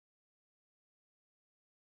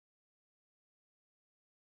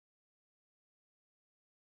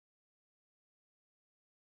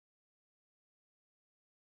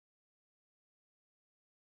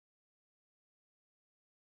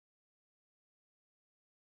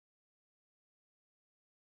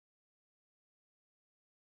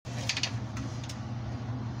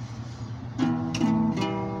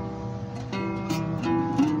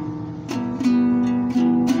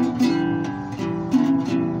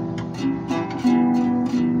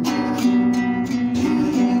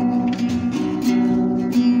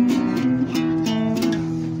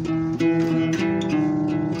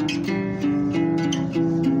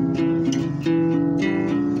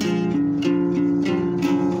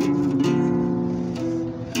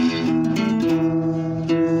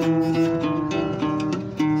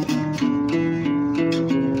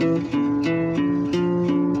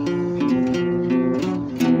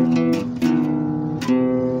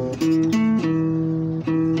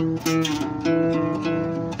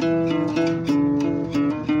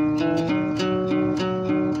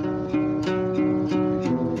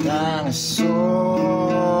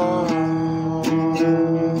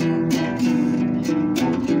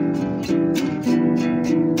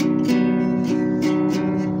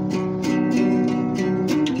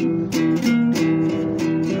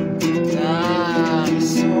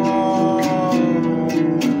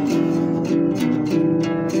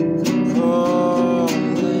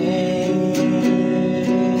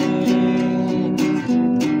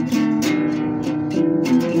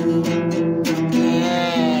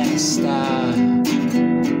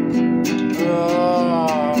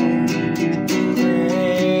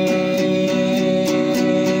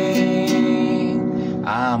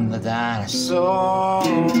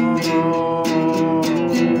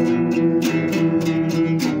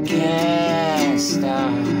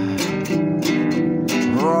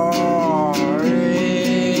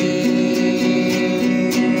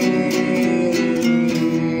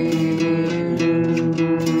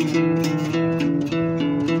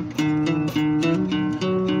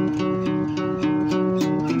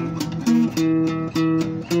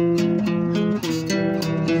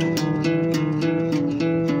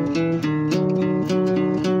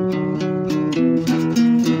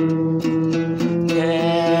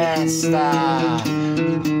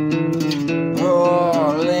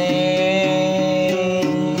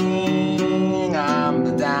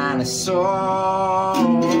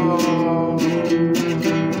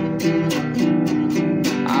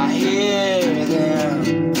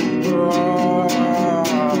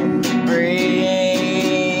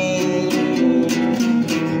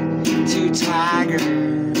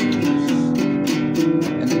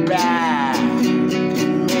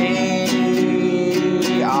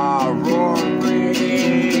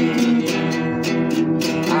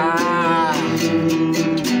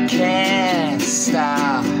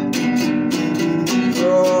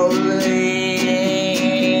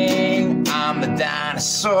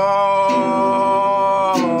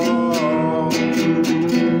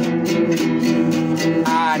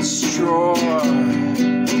destroy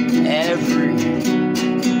everything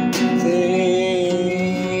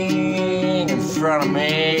in front of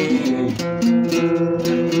me.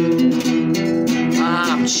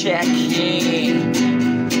 I'm checking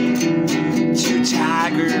 2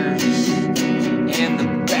 tigers in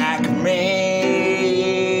the back of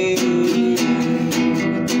me.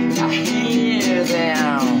 I hear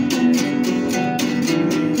them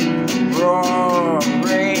roaring.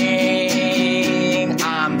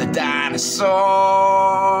 I'm the dinosaur.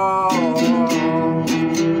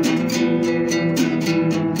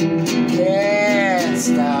 Can't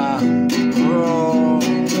stop rolling.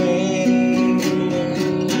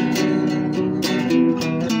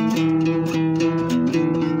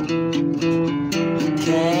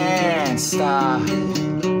 Can't stop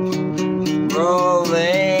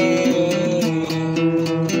rolling.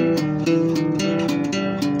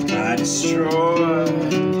 I destroy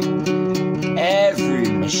every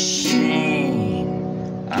machine.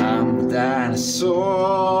 I'm the dinosaur.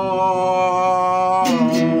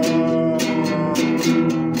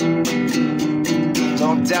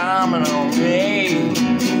 Don't domino me.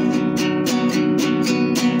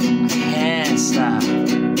 I can't stop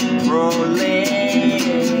rolling.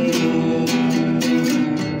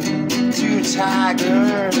 2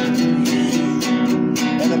 tigers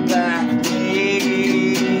in the back of me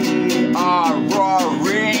are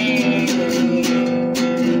roaring.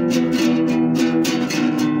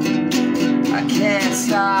 I can't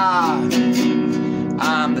stop.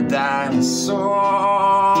 I'm the dinosaur.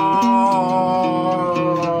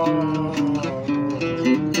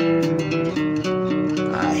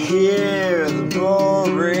 I hear the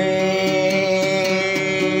roaring.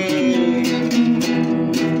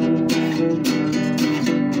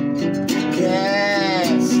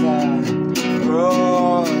 Can't stop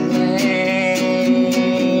rolling.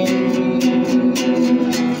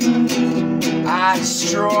 I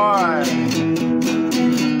destroy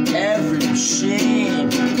every machine.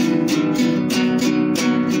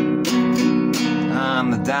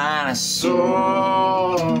 I'm the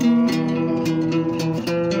dinosaur.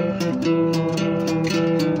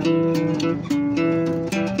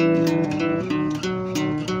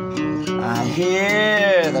 I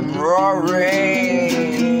hear them roaring.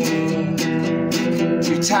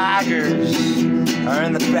 2 tigers are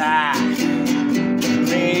in the back of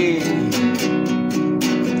me.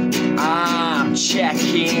 I'm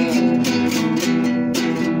checking.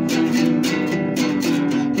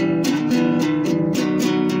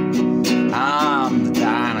 I'm the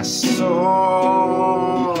dinosaur.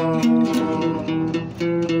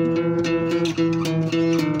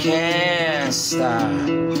 Can't stop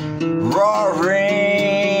roaring.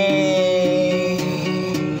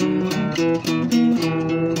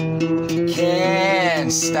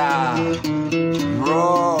 Can't stop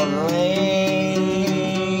rolling.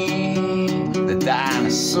 The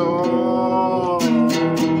dinosaur.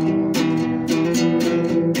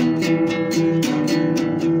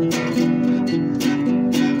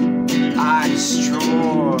 I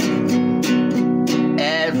destroy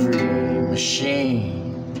every machine.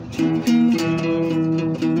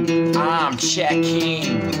 I'm checking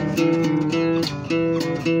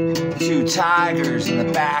 2 tigers in the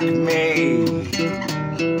back of me.